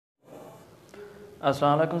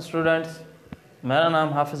अस्सलाम वालेकुम स्टूडेंट्स, मेरा नाम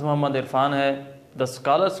हाफिज़ मोहम्मद इरफान है। The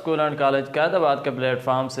scholar school and college Qaidabad के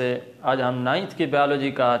प्लेटफार्म से आज हम 9th की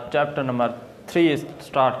बायोलॉजी का चैप्टर नंबर 3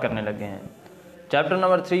 स्टार्ट करने लगे हैं। चैप्टर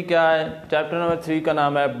नंबर 3 क्या है? चैप्टर नंबर 3 का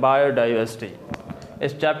नाम है बायोडाइवर्सिटी।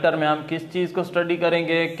 इस चैप्टर में हम किस चीज़ को स्टडी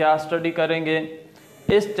करेंगे, क्या स्टडी करेंगे?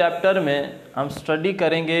 इस चैप्टर में हम स्टडी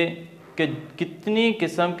करेंगे कि कितनी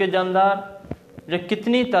किस्म के जानदार या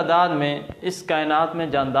कितनी तादाद में इस कायनात में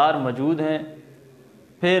जानदार मौजूद हैं,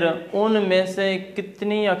 फिर उनमें से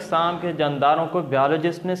कितनी अक़साम के जानदारों को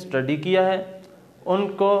बायोलॉजिस्ट ने स्टडी किया है,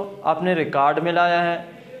 उनको अपने रिकॉर्ड में लाया है,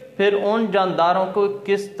 फिर उन जानदारों को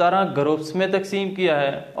किस तरह ग्रुप्स में तकसीम किया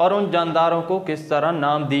है और उन जानदारों को किस तरह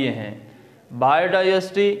नाम दिए हैं।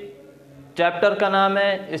 बायोडाइवर्सिटी चैप्टर का नाम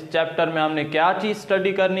है। इस चैप्टर में हमने क्या चीज़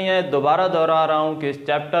स्टडी करनी है? दोबारा दोहरा रहा हूँ कि इस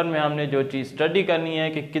चैप्टर में हमने जो चीज़ स्टडी करनी है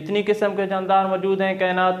कि कितनी किस्म के जानदार मौजूद हैं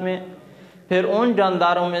कायनात में, फिर उन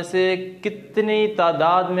जानदारों में से कितनी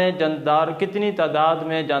तादाद में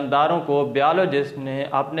जानदारों को बायोलॉजिस्ट ने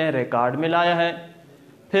अपने रिकॉर्ड में लाया है,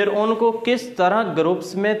 फिर उनको किस तरह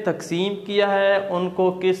ग्रुप्स में तकसीम किया है,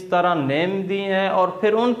 उनको किस तरह नेम दिए हैं, और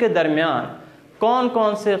फिर उनके दरमियान कौन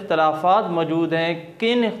कौन से इख्तलाफात मौजूद हैं,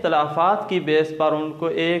 किन इख्तलाफात की बेस पर उनको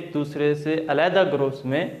एक दूसरे से अलहदा ग्रुप्स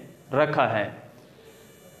में रखा है।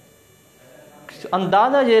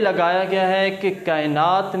 अंदाज़ा ये लगाया गया है कि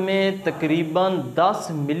कायनात में तकरीबन 10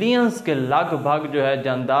 मिलियंस के लगभग जो है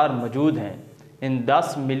जानदार मौजूद हैं। इन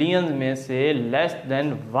 10 मिलियन में से लेस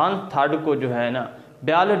देन 1/3 को जो है ना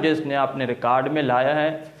बायोलॉजिस्ट ने अपने रिकॉर्ड में लाया है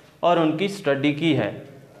और उनकी स्टडी की है।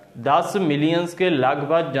 10 मिलियंस के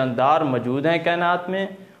लगभग जानदार मौजूद हैं कायनात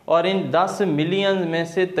में, और इन 10 मिलियन में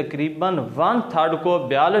से तकरीबन 1/3 को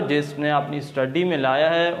बायोलॉजिस्ट ने अपनी स्टडी में लाया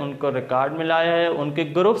है, उनको रिकॉर्ड में लाया है, उनके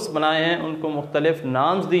ग्रुप्स बनाए हैं, उनको मुख्तलिफ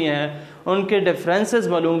नाम्स दिए हैं, उनके डिफरेंसेस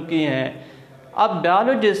मालूम किए हैं। अब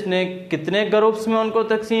बायोलॉजिस्ट ने कितने ग्रुप्स में उनको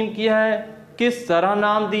तकसीम किया है, किस तरह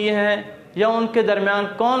नाम दिए हैं, या उनके दरमियान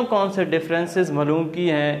कौन कौन से डिफरेंसेस मालूम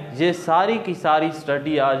किए हैं, ये सारी की सारी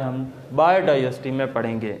स्टडी आज हम बायोडाइवर्सिटी में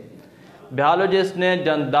पढ़ेंगे। बायोलॉजिस्ट ने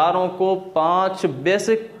जानदारों को 5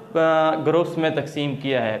 बेसिक ग्रुप्स में तकसीम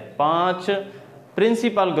किया है। 5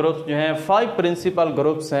 प्रिंसिपल ग्रुप्स जो हैं, 5 प्रिंसिपल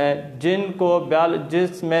ग्रुप्स हैं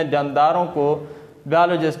जिसमें जानदारों को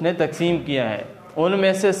बायोलॉजिस्ट ने तकसीम किया है।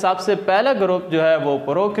 उनमें से सबसे पहला ग्रुप जो है वो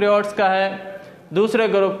प्रोकैरियोट्स का है, दूसरे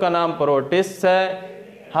ग्रुप का नाम प्रोटिस्ट है।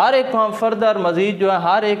 हर एक को हम फर्दर मजीद जो है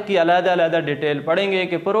हर एक की अलग-अलग डिटेल पढ़ेंगे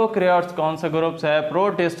कि प्रोकैरियोट्स कौन सा ग्रुप्स है,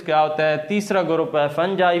 प्रोटिस्ट क्या होता है, तीसरा ग्रुप है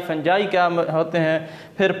फंजाई क्या होते हैं,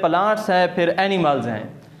 फिर प्लांट्स हैं, फिर एनिमल्स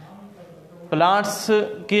हैं। प्लांट्स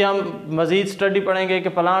की हम मजीद स्टडी पढ़ेंगे कि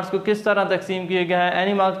प्लांट्स को किस तरह तकसीम किया गया है,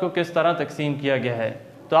 एनिमल्स को किस तरह तकसीम किया गया है।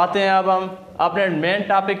 तो आते हैं अब हम अपने मेन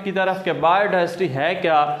टॉपिक की तरफ कि बायोडाइवर्सिटी है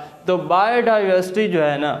क्या। तो बायोडाइवर्सिटी जो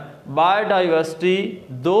है ना, बायोडाइवर्सिटी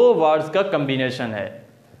 2 वर्ड्स का कम्बिनेशन है।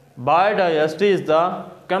 Biodiversity is the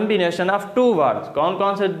combination of 2 words. कौन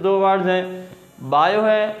कौन से 2 वर्ड्स हैं? बायो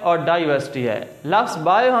है और डाइवर्सिटी है। लफ्ज़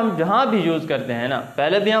बायो हम जहाँ भी यूज़ करते हैं ना,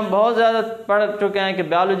 पहले भी हम बहुत ज़्यादा पढ़ चुके हैं कि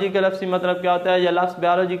बायोलॉजी का लफ्ज़ी मतलब क्या होता है, या लफ्ज़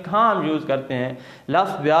बायोलॉजी कहाँ हम यूज़ करते हैं।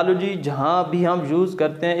 लफ्ज़ बायोलॉजी जहाँ भी हम यूज़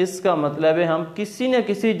करते हैं इसका मतलब है हम किसी न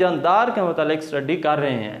किसी जानदार के मुतालिक स्टडी कर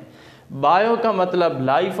रहे हैं। बायो का मतलब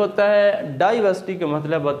लाइफ होता है, डाइवर्सिटी का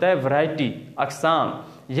मतलब होता है वैरायटी, अक़साम,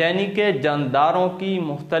 यानी कि जानदारों की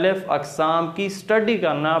मुख्तलिफ अक़साम की स्टडी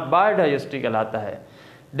करना बायोडाइवर्सिटी कहलाता है।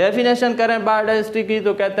 डेफिनेशन करें बायोडाइवर्सिटी की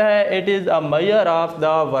तो कहता है it is a measure of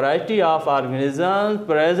the variety of organisms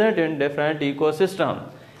present in different ecosystem.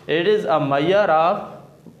 It is a measure of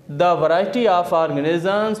the variety of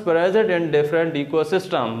organisms present in different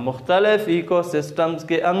ecosystem. मुख्तलिफ इकोसिस्टम्स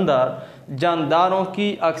के अंदर जानदारों की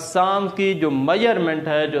अक़साम की जो मेजरमेंट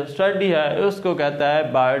है, जो स्टडी है, उसको कहता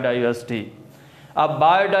है बायोडाइवर्सिटी। अब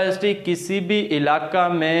बायोडाइवर्सिटी किसी भी इलाका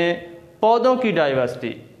में पौधों की डाइवर्सिटी,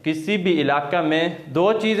 किसी भी इलाका में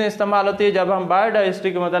 2 चीज़ें इस्तेमाल होती है। जब हम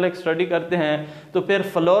बायोडाइवर्सिटी के मतलब स्टडी करते हैं तो फिर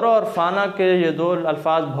फ्लोरा और फाना के ये 2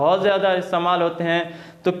 अल्फाज बहुत ज़्यादा इस्तेमाल होते हैं।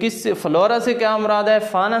 तो किस फ्लोरा से क्या मुराद है,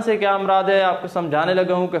 फाना से क्या मुराद है, आपको समझाने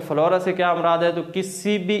लगा हूँ कि फ्लोरा से क्या मुराद है। तो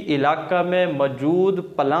किसी भी इलाका में मौजूद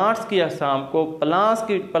प्लांट्स की अक़साम को,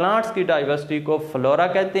 प्लांट्स की डाइवर्सिटी को फ्लोरा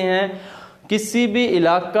कहते हैं। किसी भी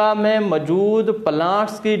इलाका में मौजूद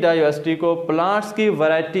प्लांट्स की डाइवर्सिटी को, प्लांट्स की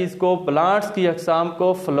वैरायटीज़ को, प्लांट्स की अक़साम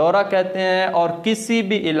को फ्लोरा कहते हैं। और किसी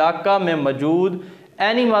भी इलाका में मौजूद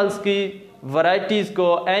एनिमल्स की वैरायटीज़ को,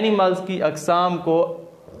 एनिमल्स की अक़साम को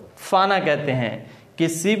फाना कहते हैं।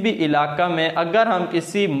 किसी भी इलाका में अगर हम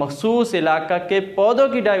किसी मखसूस इलाका के पौधों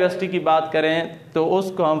की डाइवर्सिटी की बात करें तो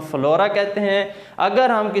उसको हम फ्लोरा कहते हैं।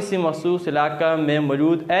 अगर हम किसी मखसूस इलाका में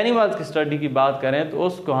मौजूद एनिमल्स की स्टडी की बात करें तो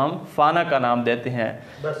उसको हम फाना का नाम देते हैं।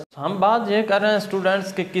 बस हम बात ये कर रहे हैं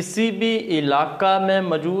स्टूडेंट्स कि किसी भी इलाका में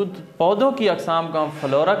मौजूद पौधों की अक़साम को हम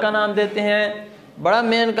फ्लोरा का नाम देते हैं। बड़ा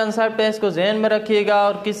मेन कंसेप्ट है, इसको जहन में रखिएगा।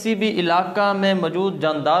 और किसी भी इलाका में मौजूद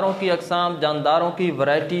जानदारों की अक़साम, जानदारों की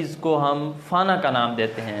वैरायटीज़ को हम फाना का नाम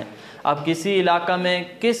देते हैं। अब किसी इलाका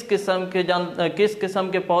में किस किस्म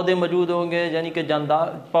के पौधे मौजूद होंगे, यानी कि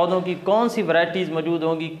जानदार पौधों की कौन सी वैरायटीज़ मौजूद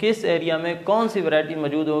होंगी, किस एरिया में कौन सी वैरायटी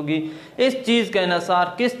मौजूद होगी, इस चीज़ का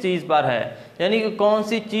इन्हिसार किस चीज़ पर है, यानी कि कौन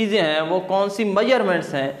सी चीज़ें हैं, वो कौन सी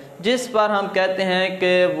मेजरमेंट्स हैं जिस पर हम कहते हैं कि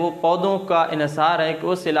वो पौधों का इन्हिसार है कि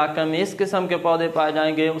उस इलाके में इस किस्म के पौधे पाए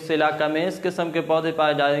जाएंगे, उस इलाके में इस किस्म के पौधे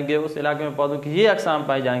पाए जाएंगे, उस इलाके में पौधों की ये अक़साम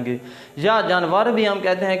पाई जाएंगी। या जानवर भी हम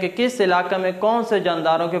कहते हैं कि किस इलाके में कौन से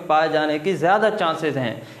जानदारों के पाए जाने की ज़्यादा चांसेस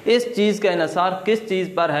हैं, इस चीज़ का इन्हिसार किस चीज़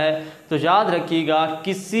पर है। तो याद रखिएगा,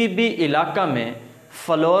 किसी भी इलाका में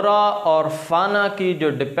फ्लोरा और फाना की जो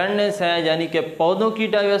डिपेंडेंस है, यानी कि पौधों की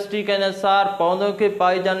डाइवर्सिटी का इन्हिसार, पौधों के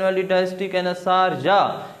पाई जाने वाली डाइवर्सिटी का इन्हिसार,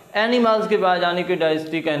 या एनिमल्स के पाए जाने की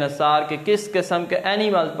डाइवर्सिटी का इन्हिसार कि किस किस्म के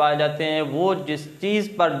एनिमल्स पाए जाते हैं, वो जिस चीज़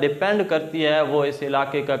पर डिपेंड करती है वो इस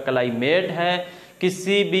इलाके का क्लाइमेट है।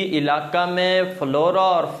 किसी भी इलाका में फ्लोरा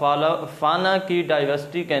और फाना की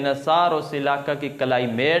डाइवर्सिटी का इन्हिसार उस इलाका की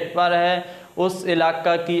क्लाइमेट पर है, उस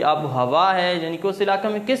इलाका की आब हवा है, यानी कि उस इलाका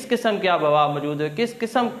में किस किस्म की आब हवा मौजूद है, किस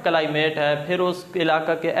किस्म क्लाइमेट है, फिर उस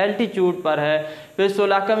इलाका के एल्टीट्यूड पर है, फिर उस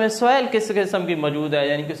इलाका में सॉइल किस किस्म की मौजूद है,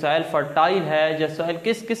 यानी कि सॉइल फर्टाइल है या सॉइल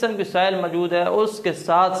किस किस्म की सॉइल मौजूद है। उसके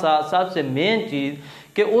साथ साथ सबसे मेन चीज़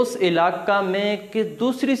कि उस इलाका में कि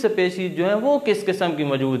दूसरी स्पेसीज जो हैं वो किस किस्म की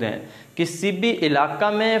मौजूद हैं। किसी भी इलाका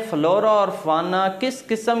में फ्लोरा और फाना किस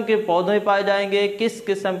किस्म के पौधे पाए जाएंगे, किस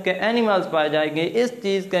किस्म के एनिमल्स पाए जाएंगे, इस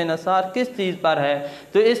चीज़ का इन्हिसार किस चीज़ पर है।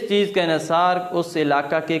 तो इस चीज़ का इन्हिसार उस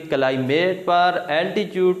इलाका के क्लाइमेट पर,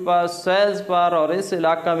 एल्टीट्यूड पर, सॉइल्स पर और इस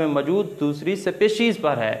इलाका में मौजूद दूसरी स्पेशीज़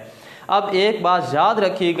पर है। अब एक बात याद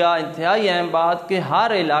रखिएगा, इंतहाई अहम बात, कि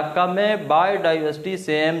हर इलाका में बायोडाइवर्सिटी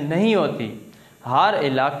सेम नहीं होती। हर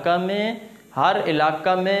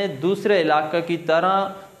इलाका में दूसरे इलाका की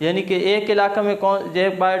तरह, यानी कि एक इलाका में कौन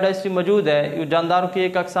एक बायोडाइवर्सिटी मौजूद है, जानदारों की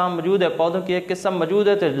एक अक़साम मौजूद है, पौधों की एक किस्म मौजूद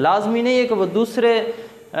है, तो लाजमी नहीं है कि वो दूसरे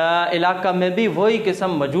इलाका में भी वही किस्म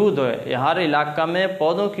मौजूद हो। हर इलाका में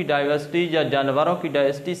पौधों की डाइवर्सिटी या जानवरों की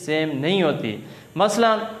डाइवर्सिटी सेम नहीं होती।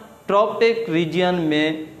 मसलन ट्रॉपिक रीजन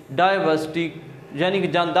में डाइवर्सिटी यानी कि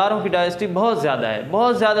जानदारों की डाइवर्सिटी बहुत ज़्यादा है,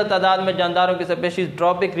 बहुत ज़्यादा तादाद में जानदारों की स्पीशीज़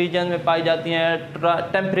ट्रॉपिक रीजन में पाई जाती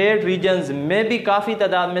हैं। टेम्परेट रीजन्स में भी काफ़ी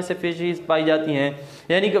तादाद में स्पीशीज़ पाई जाती हैं,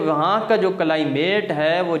 यानी कि वहाँ का जो क्लाइमेट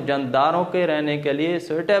है वो जानदारों के रहने के लिए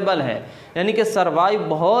सूटेबल है, यानी कि सर्वाइव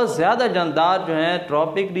बहुत ज़्यादा जानदार जो हैं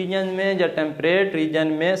ट्रॉपिक रीजन में या टेम्परेट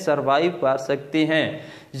रीजन में सर्वाइव कर सकते हैं।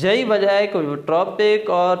 यही वजह है कि ट्रॉपिक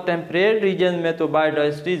और टेम्परेट रीजन में तो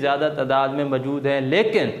बायोडाइवर्सिटी ज़्यादा तादाद में मौजूद है,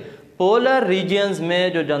 लेकिन पोलर रीजन्स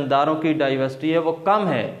में जो जानदारों की डाइवर्सिटी है वो कम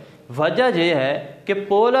है। वजह यह है कि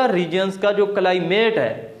पोलर रीजन्स का जो क्लाइमेट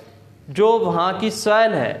है, जो वहाँ की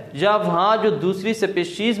सॉइल है या वहाँ जो दूसरी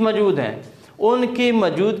स्पीशीज़ मौजूद हैं, उनकी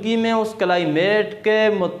मौजूदगी में उस क्लाइमेट के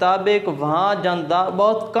मुताबिक वहाँ जानदार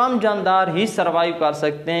बहुत कम जानदार ही सर्वाइव कर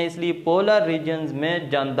सकते हैं, इसलिए पोलर रीजन्स में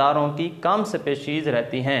जानदारों की कम स्पीशीज़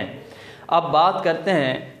रहती हैं। अब बात करते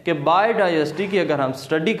हैं कि बायोडाइवर्सिटी की अगर हम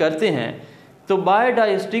स्टडी करते हैं तो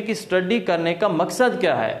बायोडाइवर्सिटी की स्टडी करने का मकसद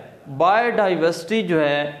क्या है, बायोडाइवर्सिटी जो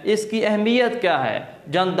है इसकी अहमियत क्या है।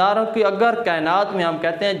 जानदारों की अगर कायनात में हम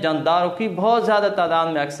कहते हैं जानदारों की बहुत ज़्यादा तादाद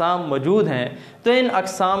में अक़साम मौजूद हैं, तो इन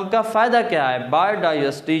अक़साम का फ़ायदा क्या है।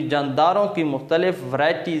 बायोडाइवर्सिटी जानदारों की मुख्तलिफ़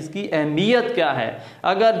वैराइटीज़ की अहमियत क्या है।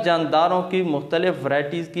 अगर जानदारों की मुख्तलिफ़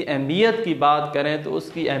वैराइटीज़ की अहमियत की बात करें तो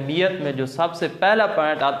उसकी अहमियत में जो सबसे पहला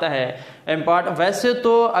पॉइंट आता है इम्पॉर्टेंट, वैसे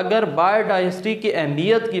तो अगर बायोडाइवर्सिटी की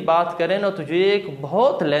अहमियत की बात करें ना तो ये एक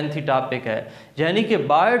बहुत लेंथी टॉपिक है, यानी कि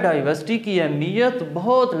बायोडाइवर्सिटी की अहमियत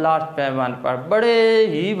बहुत लार्ज पैमाने पर, बड़े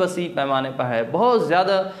ही वसी पैमाने पर है, बहुत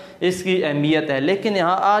ज़्यादा इसकी अहमियत है। लेकिन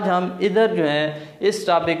यहाँ आज हम इधर जो है इस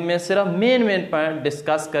टॉपिक में सिर्फ मेन पॉइंट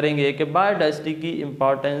डिस्कस करेंगे कि बायोडाइवर्सिटी की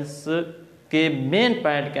इम्पोर्टेंस के मेन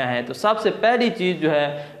पॉइंट क्या हैं। तो सबसे पहली चीज़ जो है,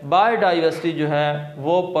 बायोडाइवर्सिटी जो है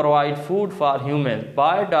वो provide food for human.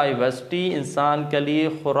 Biodiversity इंसान के लिए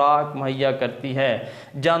खुराक मुहैया करती है।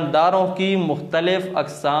 जानदारों की मुख्तलिफ़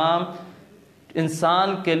अक़साम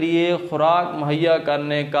इंसान के लिए खुराक मुहैया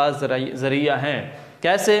करने का ज़रिया हैं।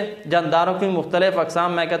 कैसे? जानदारों की मुख्तलिफ़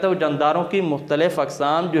अक़साम, मैं कहता हूँ जानदारों की मुख्तलिफ़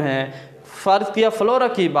अक़साम जो हैं فرض کیا فلورا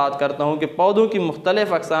کی بات کرتا ہوں کہ پودوں کی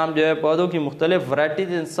مختلف اقسام جو ہے، پودوں کی مختلف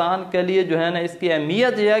ورائٹیز انسان کے لیے جو ہے نا اس کی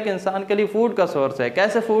اہمیت یہ ہے کہ انسان کے لیے فوڈ کا سورس ہے۔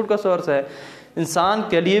 کیسے فوڈ کا سورس ہے؟ انسان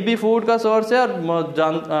کے لیے بھی فوڈ کا سورس ہے،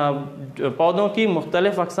 اور پودوں کی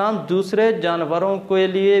مختلف اقسام دوسرے جانوروں کے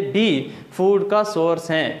لیے بھی فوڈ کا سورس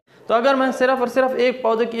ہیں۔ تو اگر میں صرف اور صرف ایک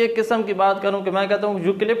پودے کی ایک قسم کی بات کروں کہ میں کہتا ہوں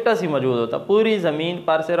یوکلپٹس ہی موجود ہوتا، پوری زمین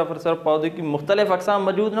پر صرف اور صرف پودے کی مختلف اقسام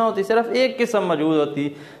موجود نہ ہوتی، صرف ایک قسم موجود ہوتی،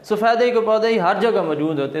 سفیدے کے پودے ہی ہر جگہ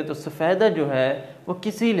موجود ہوتے، تو سفیدہ جو ہے وہ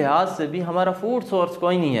کسی لحاظ سے بھی ہمارا فوڈ سورس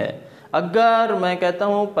کوئی نہیں ہے۔ اگر میں کہتا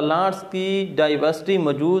ہوں پلانٹس کی ڈائیورسٹی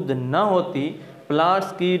موجود نہ ہوتی،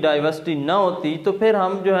 پلانٹس کی ڈائیورسٹی نہ ہوتی تو پھر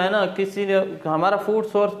ہم جو ہے نا ہمارا فوڈ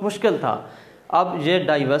سورس مشکل تھا۔ اب یہ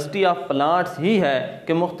ڈائیورسٹی آف پلانٹس ہی ہے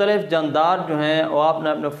کہ مختلف جاندار جو ہیں وہ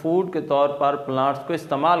اپنے فوڈ کے طور پر پلانٹس کو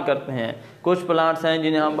استعمال کرتے ہیں۔ کچھ پلانٹس ہیں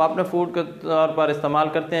جنہیں ہم اپنے فوڈ کے طور پر استعمال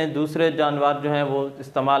کرتے ہیں، دوسرے جانور جو ہیں وہ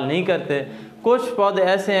استعمال نہیں کرتے۔ کچھ پودے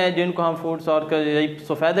ایسے ہیں جن کو ہم فوڈ سورس کا،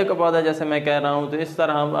 سفیدے کا پودا جیسے میں کہہ رہا ہوں، تو اس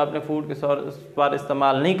طرح ہم اپنے فوڈ کے سورس پر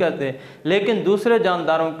استعمال نہیں کرتے، لیکن دوسرے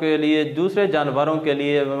جانداروں کے لیے، دوسرے جانوروں کے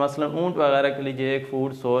لیے، مثلا اونٹ وغیرہ کے لیے ایک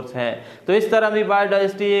فوڈ سورس ہے۔ تو اس طرح بھی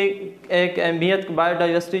بایوڈائیورسٹی ایک اہمیت،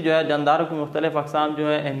 بایوڈائیورسٹی جو ہے جانداروں کی مختلف اقسام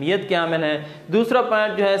جو ہے اہمیت کے عامل ہے۔ دوسرا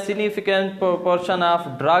پوائنٹ جو ہے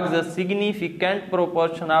significant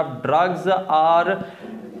proportion of drugs are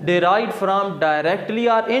derived from directly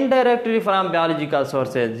or indirectly from biological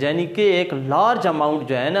sources، یعنی کہ ایک لارج اماؤنٹ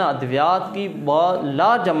جو ہے نا ادویات کی،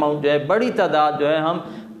 لارج اماؤنٹ جو ہے، بڑی تعداد جو ہے ہم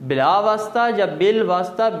بلا واسطہ یا بال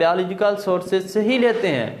واسطہ بیولوجیکل سورسز سے ہی لیتے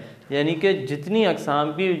ہیں۔ یعنی کہ جتنی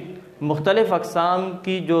اقسام کی، مختلف اقسام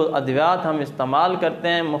کی جو ادویات ہم استعمال کرتے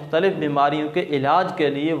ہیں مختلف بیماریوں کے علاج کے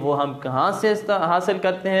لیے، وہ ہم کہاں سے حاصل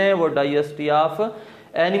کرتے ہیں؟ وہ ڈائیورسٹی آف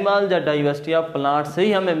اینیمل یا ڈائیورسٹی آف پلانٹ سے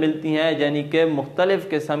ہی ہمیں ملتی ہیں، یعنی کہ مختلف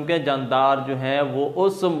قسم کے جاندار جو ہیں وہ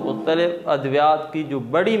اس مختلف ادویات کی جو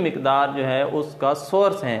بڑی مقدار جو ہے اس کا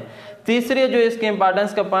سورس ہیں۔ تیسری جو اس کے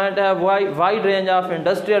امپارٹنس کا پوائنٹ ہے، wide range of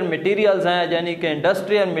industrial materials ہیں، یعنی کہ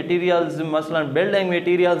انڈسٹریل مٹیریلز مثلا بلڈنگ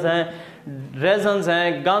مٹیریلز ہیں، ریزنز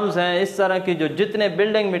ہیں، گمز ہیں، اس طرح کی جو جتنے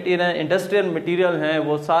بلڈنگ مٹیریل ہیں، انڈسٹریل مٹیریل ہیں،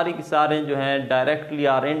 وہ ساری کی سارے جو ہیں ڈائریکٹلی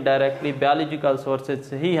اور انڈائریکٹلی بیولوجیکل سورسز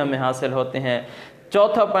سے ہی ہمیں حاصل ہوتے ہیں۔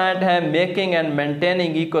 چوتھا پوائنٹ ہے making and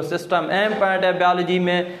maintaining eco system. اہم پوائنٹ ہے بیالوجی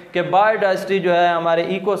میں کہ بایوڈائیورسٹی جو ہے ہمارے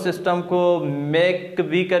ایکو سسٹم کو میک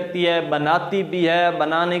بھی کرتی ہے، بناتی بھی ہے،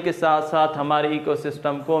 بنانے کے ساتھ ساتھ ہمارے ایکو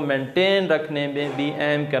سسٹم کو مینٹین رکھنے میں بھی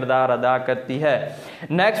اہم کردار ادا کرتی ہے۔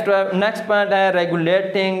 نیکسٹ پوائنٹ ہے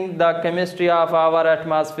regulating the chemistry of our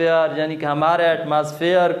atmosphere, یعنی کہ ہمارے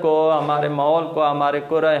ایٹماسفیئر کو، ہمارے ماحول کو، ہمارے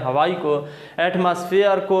کرۂ ہوائی کو،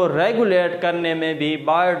 ایٹماسفیئر کو ریگولیٹ کرنے میں بھی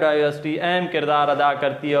بایوڈائیورسٹی اہم کردار ادا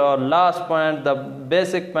کرتی ہے۔ اور last point, the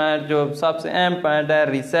basic point, جو سب سے اہم پوائنٹ ہے،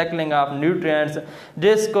 ریسائکلنگ آف نیوٹرینٹس،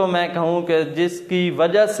 جس کو میں کہوں کہ جس کی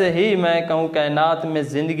وجہ سے ہی میں کہوں کائنات میں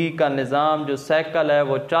زندگی کا نظام جو سائیکل ہے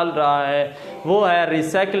وہ چل رہا ہے، وہ ہے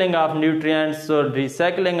ریسائکلنگ آف نیوٹرینٹس۔ اور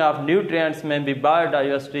ریسائکلنگ آف نیوٹرینٹس میں بھی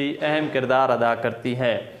بایوڈائیورسٹی اہم کردار ادا کرتی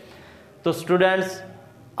ہے۔ تو اسٹوڈنٹس،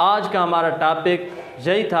 آج کا ہمارا ٹاپک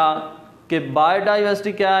یہی تھا کہ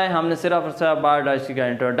بایوڈائیورسٹی کیا ہے۔ ہم نے صرف اور صرف بایوڈائیورسٹی کا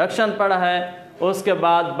انٹروڈکشن پڑھا ہے، اس کے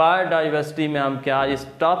بعد بایوڈائیورسٹی میں ہم کیا، اس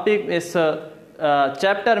ٹاپک، اس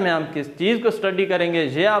چیپٹر میں ہم کس چیز کو اسٹڈی کریں گے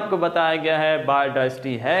یہ آپ کو بتایا گیا ہے۔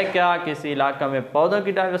 بایوڈائیورسٹی ہے کیا، کسی علاقہ میں پودوں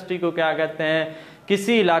کی ڈائیورسٹی کو کیا کہتے ہیں،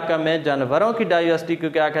 کسی علاقہ میں جانوروں کی ڈائیورسٹی کو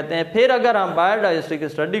کیا کہتے ہیں۔ پھر اگر ہم بایوڈائیورسٹی کی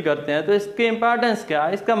اسٹڈی کرتے ہیں تو اس کی امپارٹنس کیا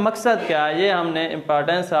ہے، اس کا مقصد کیا ہے، یہ ہم نے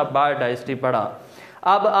امپارٹنس آف بایوڈائیورسٹی پڑھا۔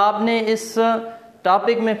 اب آپ نے اس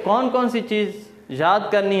ٹاپک میں کون کون سی چیز یاد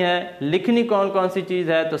کرنی ہے، لکھنی کون سی چیز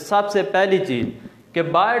ہے، تو سب سے پہلی چیز کہ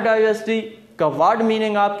بایوڈائیورسٹی کا ورڈ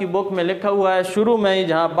میننگ آپ کی بک میں لکھا ہوا ہے، شروع میں ہی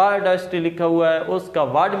جہاں بایوڈائیورسٹی لکھا ہوا ہے اس کا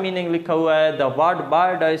ورڈ میننگ لکھا ہوا ہے۔ The word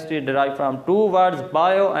بایوڈائیورسٹی drive from to words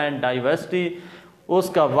bio and diversity, اس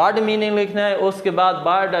کا ورڈ میننگ لکھنا ہے۔ اس کے بعد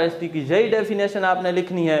بایوڈائیورسٹی کی یہی ڈیفینیشن آپ نے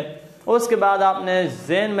لکھنی ہے۔ اس کے بعد آپ نے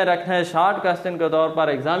ذہن میں رکھنا ہے، شارٹ کوسچن کے طور پر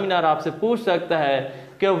ایگزامینر آپ سے پوچھ سکتا ہے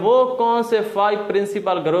کہ وہ کون سے 5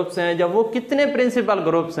 پرنسپل گروپس ہیں، یا وہ کتنے پرنسپل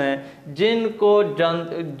گروپس ہیں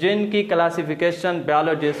جن کی کلاسیفیکیشن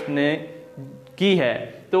بیولوجسٹ نے کی ہے۔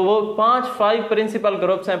 تو وہ 5 پرنسپل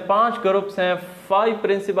گروپس ہیں، 5 گروپس ہیں، 5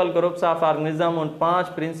 principal groups of organism. In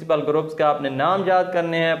 5 principal groups کا آپ نے نام یاد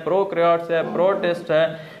کرنے ہیں۔ پروکریوٹس ہے، پروٹسٹ ہے،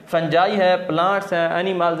 فنجائی ہے، پلانٹس ہیں،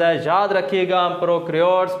 اینیملز ہے۔ یاد رکھیے گا ہم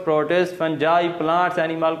پروکریوٹس، پروٹسٹ، فنجائی، پلانٹس،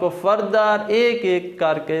 اینیمل کو فردر ایک ایک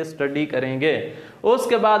کر کے اسٹڈی کریں گے۔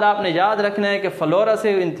 उसके बाद आपने याद रखना है कि फ्लोरा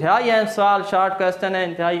से इंतहाई अहम सवाल शॉर्ट क्वेश्चन है,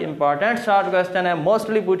 इंतहाई इंपॉर्टेंट शॉर्ट क्वेश्चन है।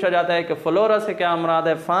 मोस्टली पूछा जाता है कि फ्लोरा से क्या मुराद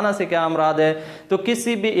है, फाना से क्या मुराद है। तो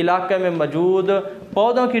किसी भी इलाके में मौजूद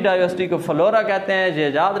पौधों की डाइवर्सिटी को फ्लोरा कहते हैं, ये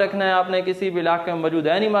याद रखना है आपने। किसी भी इलाके में मौजूद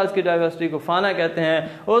एनिमल्स की डाइवर्सिटी को फाना कहते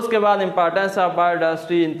हैं। उसके बाद इंपॉर्टेंस ऑफ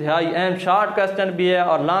बायोडाइवर्सिटी इंतहाई अहम शॉर्ट क्वेश्चन भी है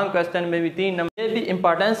और लॉन्ग क्वेश्चन में भी 3 नंबर। ये भी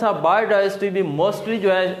इंपॉर्टेंस ऑफ बायोडाइवर्सिटी भी मोस्टली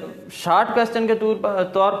जो है शॉर्ट क्वेश्चन के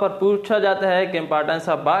तौर पर पूछा जाता है कि इंपॉर्टेंस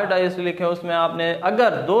ऑफ बायोडाइवर्सिटी लिखें। उसमें आपने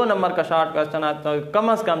अगर 2 नंबर का शॉर्ट क्वेश्चन आता है तो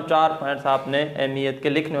कम से कम 4 पॉइंट्स आपने अहमियत के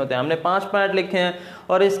लिखने होते हैं। हमने 5 पॉइंट लिखे हैं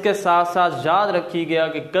और इसके साथ साथ याद रखिएगा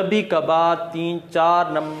कि कभी कभार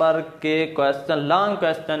 3-4 नंबर के क्वेश्चन लॉन्ग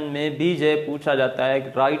क्वेश्चन में भी ये पूछा जाता है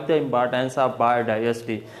right the importance of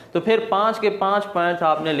biodiversity. तो फिर 5 के 5 पॉइंट्स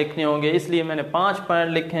आपने लिखने होंगे, इसलिए मैंने 5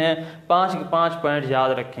 पॉइंट लिखे हैं। 5 के 5 पॉइंट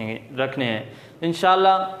याद रखने हैं।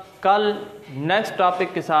 इंशाल्लाह कल नेक्स्ट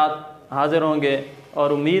टॉपिक के साथ हाजिर होंगे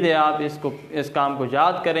और उम्मीद है आप इस काम को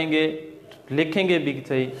याद करेंगे, लिखेंगे भी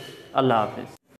सही। अल्लाह हाफिज़।